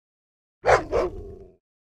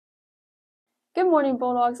Good morning,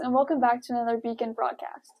 Bulldogs, and welcome back to another Beacon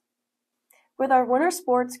broadcast. With our winter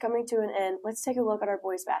sports coming to an end, let's take a look at our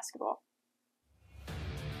boys basketball.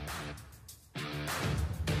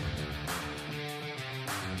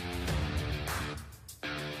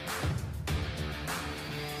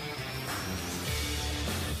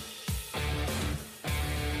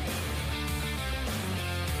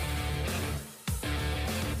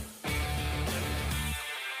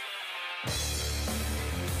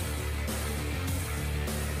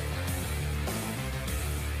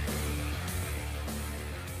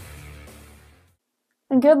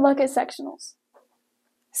 And good luck at sectionals.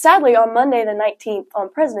 Sadly, on Monday the 19th, on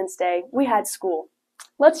President's Day, we had school.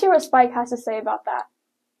 Let's hear what Spike has to say about that.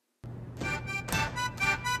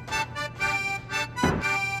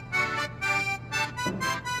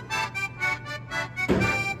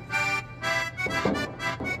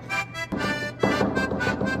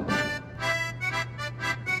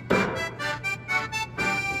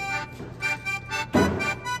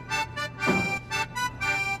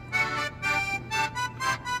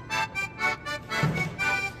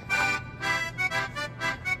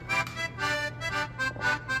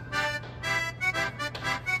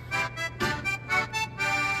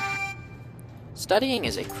 Studying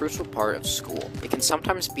is a crucial part of school. It can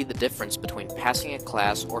sometimes be the difference between passing a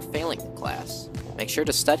class or failing the class. Make sure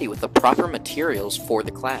to study with the proper materials for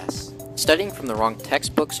the class. Studying from the wrong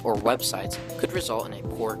textbooks or websites could result in a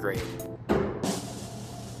poor grade.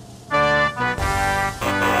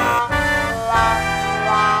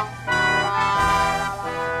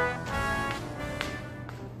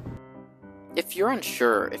 If you're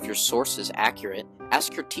unsure if your source is accurate,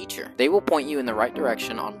 ask your teacher. They will point you in the right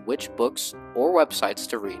direction on which books or websites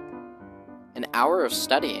to read. An hour of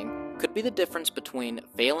studying could be the difference between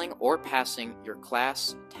failing or passing your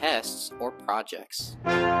class, tests, or projects.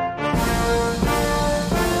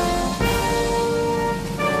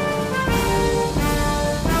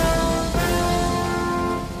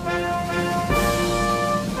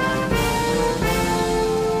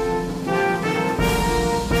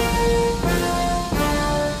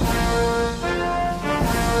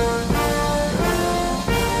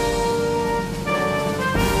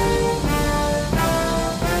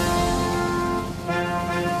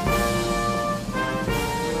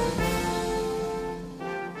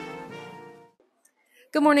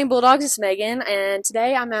 Good morning, Bulldogs. It's Megan, and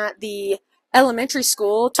today I'm at the elementary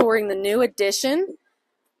school touring the new addition.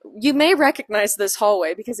 You may recognize this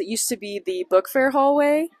hallway because it used to be the book fair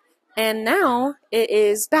hallway, and now it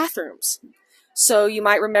is bathrooms. So you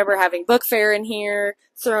might remember having book fair in here,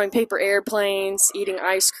 throwing paper airplanes, eating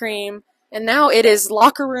ice cream, and now it is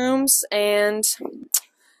locker rooms and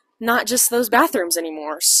not just those bathrooms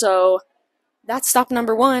anymore. So that's stop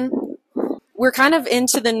number one. We're kind of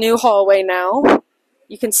into the new hallway now.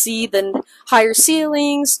 You can see the higher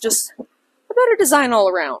ceilings, just a better design all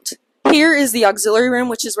around. Here is the auxiliary room,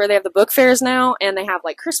 which is where they have the book fairs now, and they have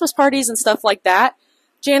like Christmas parties and stuff like that.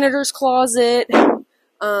 Janitor's closet.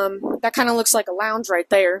 That kind of looks like a lounge right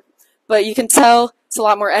there. But you can tell it's a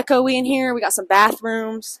lot more echoey in here. We got some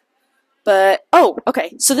bathrooms. But, oh,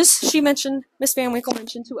 okay. So this, Miss Van Winkle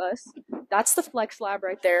mentioned to us, that's the Flex Lab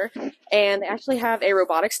right there. And they actually have a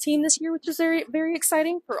robotics team this year, which is very, very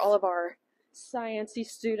exciting for all of our sciencey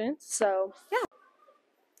students. So yeah.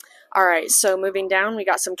 All right, so moving down, we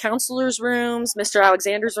got some counselors' rooms, Mr.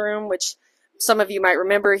 Alexander's room, which some of you might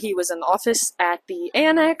remember he was in the office at the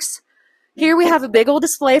annex. Here we have a big old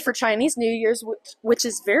display for Chinese New Year's, which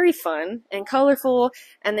is very fun and colorful.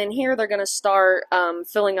 And then here they're going to start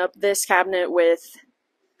filling up this cabinet with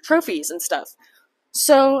trophies and stuff.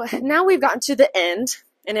 So now we've gotten to the end,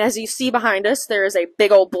 and as you see behind us, there is a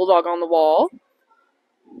big old bulldog on the wall.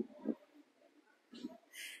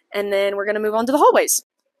 And then we're going to move on to the hallways.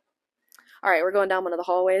 All right, we're going down one of the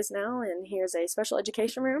hallways now, and here's a special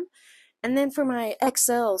education room. And then for my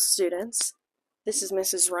Excel students, this is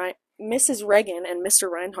Mrs. Reagan and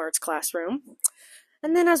Mr. Reinhardt's classroom.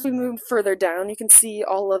 And then as we move further down, you can see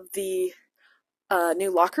all of the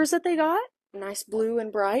new lockers that they got. Nice blue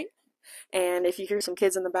and bright. And if you hear some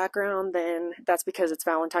kids in the background, then that's because it's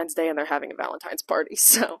Valentine's Day and they're having a Valentine's party.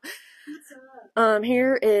 So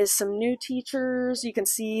here is some new teachers. You can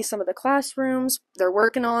see some of the classrooms they're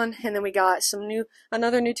working on, and then we got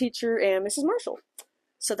another new teacher and Mrs. Marshall.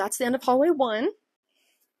 So that's the end of hallway 1.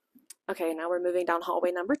 Okay, now we're moving down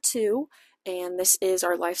hallway number 2, and this is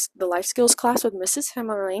the life skills class with Mrs.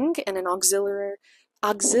 Hemmering in an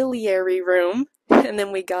auxiliary room. And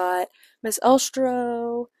then we got Miss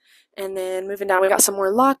Elstro. And then moving down, we got some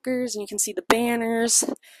more lockers, and you can see the banners.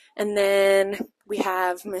 And then we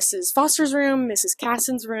have Mrs. Foster's room, Mrs.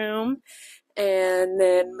 Cassin's room, And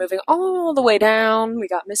then moving all the way down, we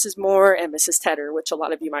got Mrs. Moore and Mrs. Tedder, which a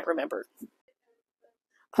lot of you might remember.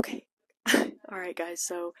 Okay. All right, guys,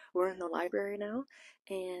 so we're in the library now,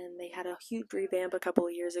 and they had a huge revamp a couple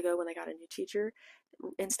of years ago when they got a new teacher.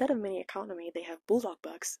 Instead of mini economy, they have Bulldog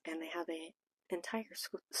bucks, and they have an entire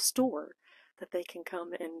store that they can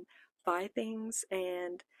come and buy things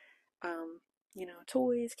and,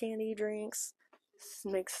 toys, candy, drinks. This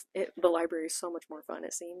makes the library so much more fun,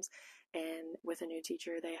 it seems. And with a new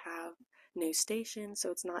teacher, they have new stations,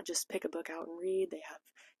 so it's not just pick a book out and read. They have,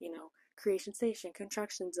 creation station,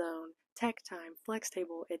 construction zone, tech time, flex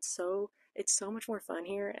table. It's so much more fun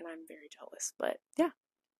here, and I'm very jealous. But yeah.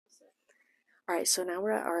 All right, so now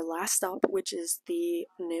we're at our last stop, which is the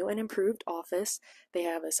new and improved office. They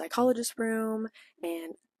have a psychologist room,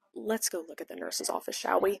 and let's go look at the nurse's office,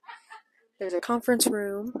 shall we? There's a conference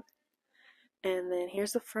room, and then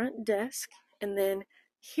here's the front desk, and then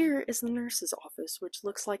here is the nurse's office, which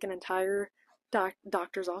looks like an entire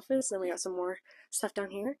doctor's office. And we got some more stuff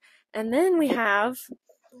down here, and then we have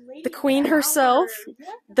the queen herself,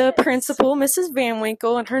 the principal, Mrs. Van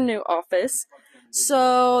Winkle, in her new office.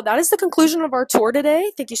 So that is the conclusion of our tour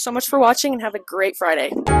today. Thank you so much for watching, and have a great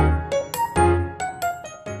Friday.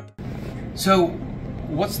 So,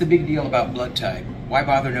 what's the big deal about blood type? Why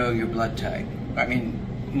bother knowing your blood type? I mean,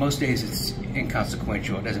 most days it's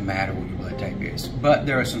inconsequential. It doesn't matter what your blood type is. But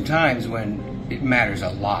there are some times when it matters a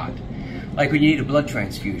lot. Like when you need a blood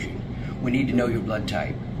transfusion, we need to know your blood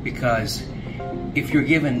type, because if you're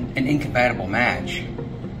given an incompatible match,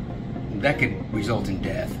 that could result in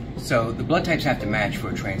death. So the blood types have to match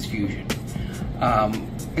for a transfusion.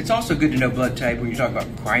 It's also good to know blood type when you talk about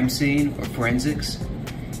crime scene or forensics,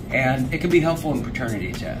 and it can be helpful in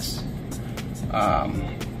paternity tests.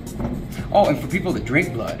 And for people that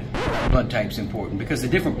drink blood type's important, because the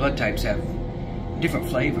different blood types have different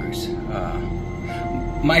flavors.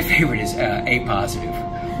 My favorite is A positive,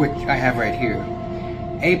 which I have right here.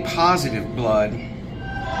 A positive blood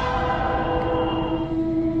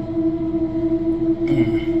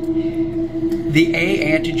the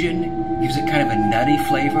A antigen gives it kind of a nutty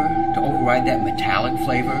flavor to override that metallic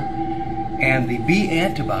flavor, and the B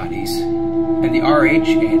antibodies and the RH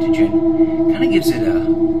antigen kind of gives it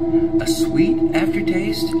a sweet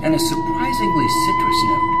aftertaste and a surprisingly citrus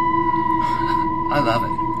note. I love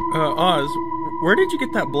it. Oz, where did you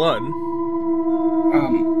get that blood?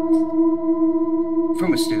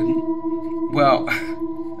 From a student. Well,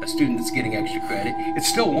 a student that's getting extra credit. It's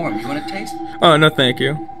still warm. You want to taste? Oh, no thank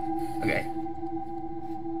you. Okay.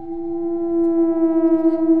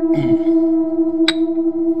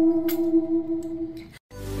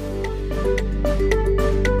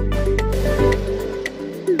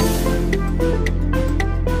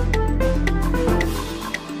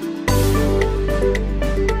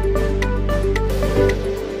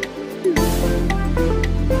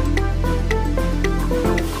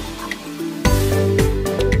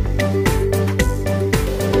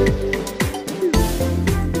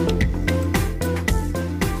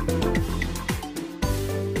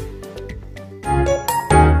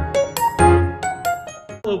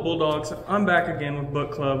 Hello Bulldogs, I'm back again with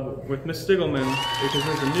book club with Miss Stiglman because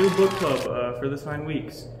there's a new book club for this 9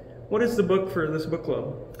 weeks. What is the book for this book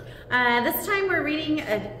club? This time we're reading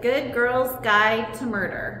A Good Girl's Guide to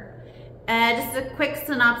Murder. Just a quick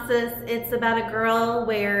synopsis, it's about a girl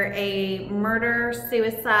where a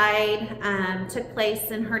murder-suicide took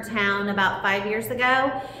place in her town about 5 years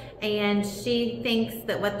ago, and she thinks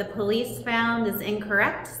that what the police found is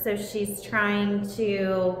incorrect, so she's trying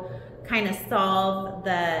to kind of solve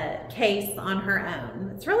the case on her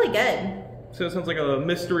own. It's really good. So it sounds like a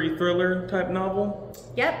mystery thriller type novel?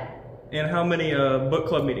 Yep. And how many book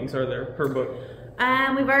club meetings are there per book?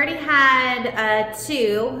 We've already had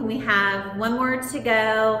 2. We have 1 more to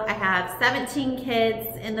go. I have 17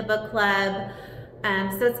 kids in the book club.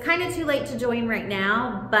 So it's kind of too late to join right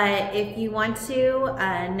now, but if you want to,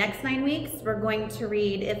 next 9 weeks, we're going to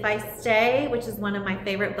read If I Stay, which is one of my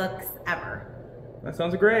favorite books ever. That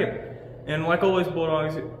sounds great. And like always,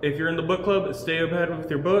 Bulldogs, if you're in the book club, stay ahead with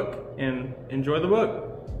your book and enjoy the book.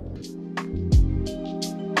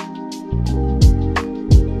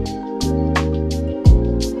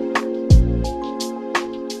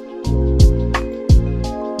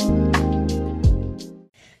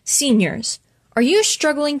 Seniors, are you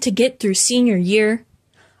struggling to get through senior year?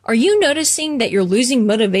 Are you noticing that you're losing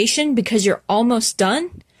motivation because you're almost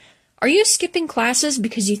done? Are you skipping classes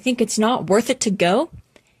because you think it's not worth it to go?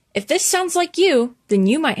 If this sounds like you, then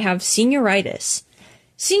you might have senioritis.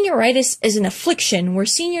 Senioritis is an affliction where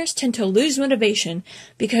seniors tend to lose motivation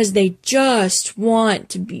because they just want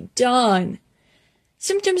to be done.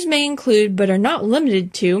 Symptoms may include, but are not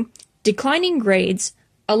limited to, declining grades,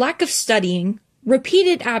 a lack of studying,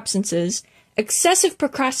 repeated absences, excessive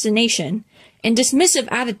procrastination, and dismissive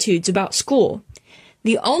attitudes about school.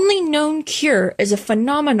 The only known cure is a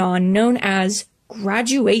phenomenon known as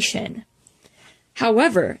graduation.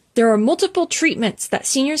 However, there are multiple treatments that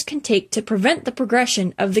seniors can take to prevent the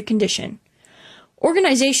progression of the condition.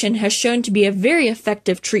 Organization has shown to be a very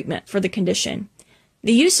effective treatment for the condition.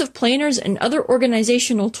 The use of planners and other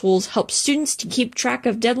organizational tools helps students to keep track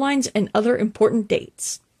of deadlines and other important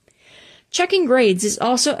dates. Checking grades is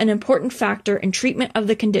also an important factor in treatment of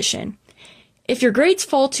the condition. If your grades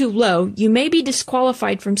fall too low, you may be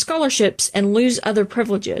disqualified from scholarships and lose other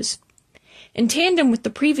privileges. In tandem with the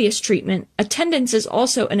previous treatment, attendance is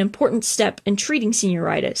also an important step in treating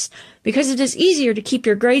senioritis, because it is easier to keep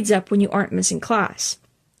your grades up when you aren't missing class.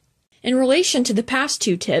 In relation to the past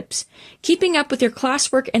two tips, keeping up with your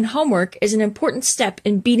classwork and homework is an important step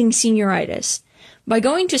in beating senioritis. By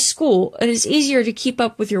going to school, it is easier to keep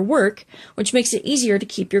up with your work, which makes it easier to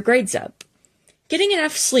keep your grades up. Getting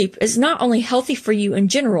enough sleep is not only healthy for you in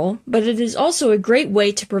general, but it is also a great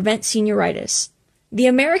way to prevent senioritis. The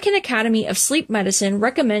American Academy of Sleep Medicine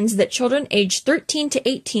recommends that children aged 13 to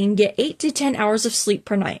 18 get 8 to 10 hours of sleep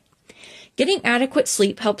per night. Getting adequate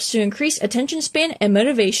sleep helps to increase attention span and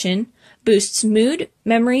motivation, boosts mood,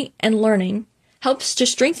 memory, and learning, helps to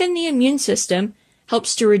strengthen the immune system,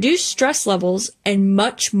 helps to reduce stress levels, and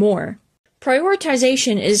much more.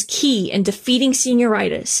 Prioritization is key in defeating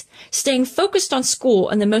senioritis. Staying focused on school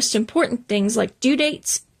and the most important things like due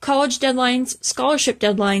dates, college deadlines, scholarship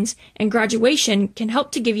deadlines, and graduation can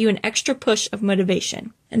help to give you an extra push of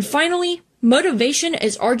motivation. And finally, motivation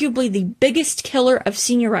is arguably the biggest killer of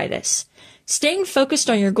senioritis. Staying focused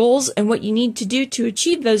on your goals and what you need to do to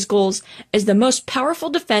achieve those goals is the most powerful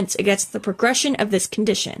defense against the progression of this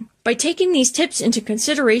condition. By taking these tips into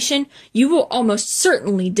consideration, you will almost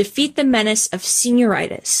certainly defeat the menace of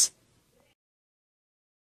senioritis.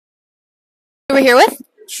 We're here with?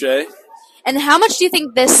 Shay. And how much do you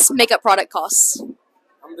think this makeup product costs?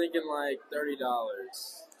 I'm thinking like $30.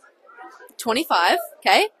 $25,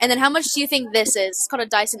 okay. And then how much do you think this is? It's called a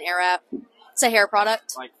Dyson Airwrap. It's a hair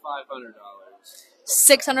product. Like $500.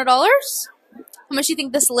 $600? How much do you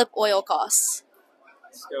think this lip oil costs?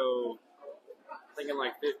 Let's go. Thinking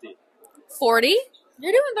like 50. 40?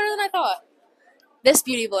 You're doing better than I thought. This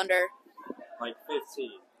beauty blender? Like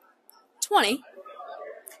 15. 20.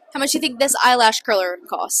 How much do you think this eyelash curler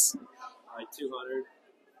costs? Like 200.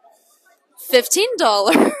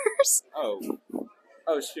 $15.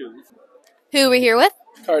 Oh shoot. Who are we here with?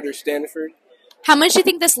 Carter Stanford. How much do you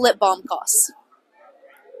think this lip balm costs?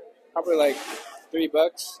 Probably like $3.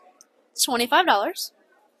 $25.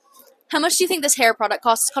 How much do you think this hair product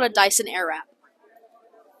costs? It's called a Dyson Airwrap.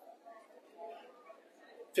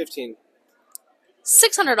 15.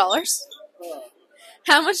 $600.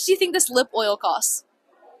 How much do you think this lip oil costs?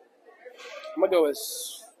 I'm gonna go with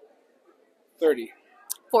 30.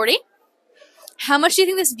 40. How much do you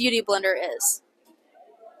think this beauty blender is?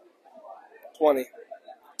 20.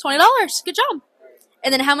 $20. Good job.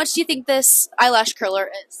 And then how much do you think this eyelash curler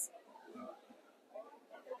is?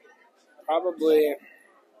 Probably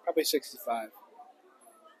 65.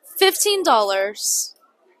 $15.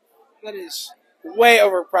 That is way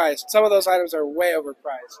overpriced. Some of those items are way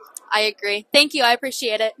overpriced. I agree. Thank you. I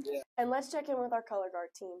appreciate it. Yeah. And let's check in with our color guard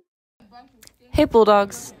team. Hey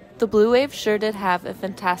Bulldogs, the Blue Wave sure did have a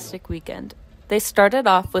fantastic weekend. They started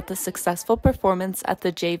off with a successful performance at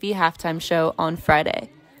the JV halftime show on Friday.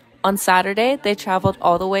 On Saturday, they traveled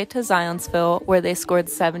all the way to Zionsville, where they scored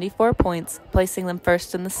 74 points, placing them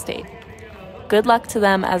first in the state. Good luck to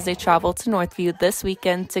them as they travel to Northview this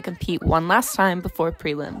weekend to compete one last time before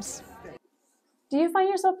prelims. Do you find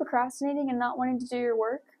yourself procrastinating and not wanting to do your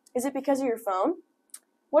work? Is it because of your phone?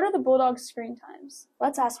 What are the Bulldogs' screen times?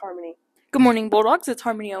 Let's ask Harmony. Good morning, Bulldogs. It's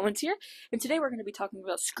Harmony Owens here, and today we're going to be talking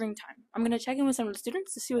about screen time. I'm going to check in with some of the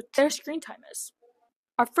students to see what their screen time is.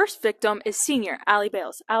 Our first victim is senior Allie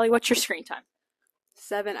Bales. Allie, what's your screen time?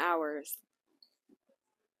 7 hours.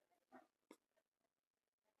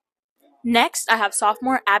 Next, I have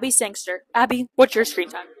sophomore Abby Sangster. Abby, what's your screen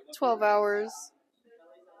time? 12 hours.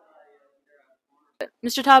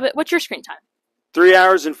 Mr. Talbot, what's your screen time? 3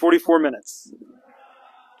 hours and 44 minutes.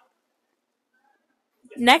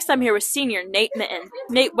 Next, I'm here with senior Nate Mitten.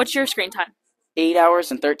 Nate, what's your screen time? 8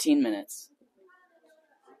 hours and 13 minutes.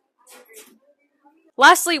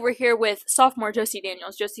 Lastly, we're here with sophomore Josie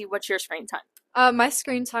Daniels. Josie, what's your screen time? My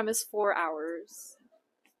screen time is 4 hours.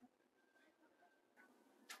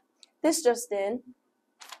 This just in.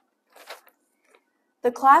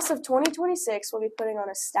 The class of 2026 will be putting on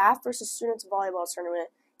a staff versus students volleyball tournament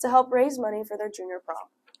to help raise money for their junior prom.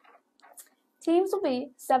 Teams will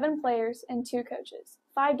be 7 players and 2 coaches,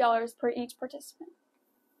 $5 per each participant.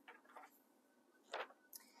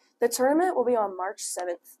 The tournament will be on March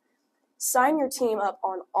 7th. Sign your team up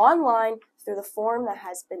online through the form that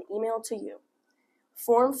has been emailed to you.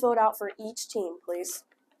 Form filled out for each team, please.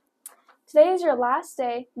 Today is your last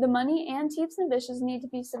day. The money and teams and wishes need to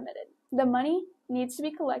be submitted. The money needs to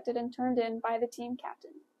be collected and turned in by the team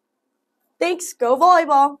captain. Thanks, go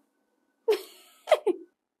volleyball!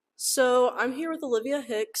 So I'm here with Olivia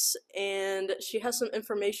Hicks, and she has some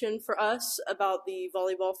information for us about the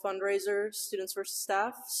volleyball fundraiser, Students vs.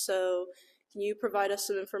 Staff. So can you provide us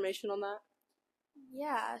some information on that?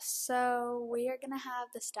 Yeah, so we are going to have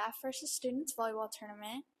the Staff versus Students volleyball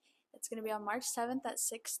tournament. It's going to be on March 7th at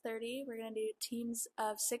 6:30. We're going to do teams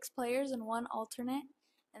of 6 players and 1 alternate,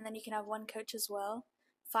 and then you can have 1 coach as well.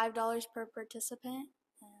 $5 per participant.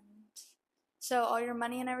 And so all your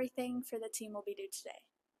money and everything for the team will be due today.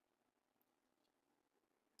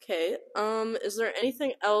 Okay, is there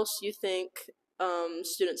anything else you think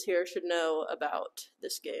students here should know about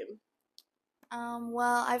this game?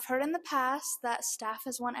 Well, I've heard in the past that staff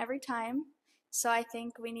has won every time, so I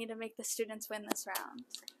think we need to make the students win this round.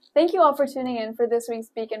 Thank you all for tuning in for this week's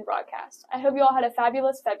Beacon broadcast. I hope you all had a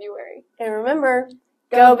fabulous February. And remember,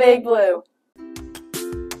 go Big Blue!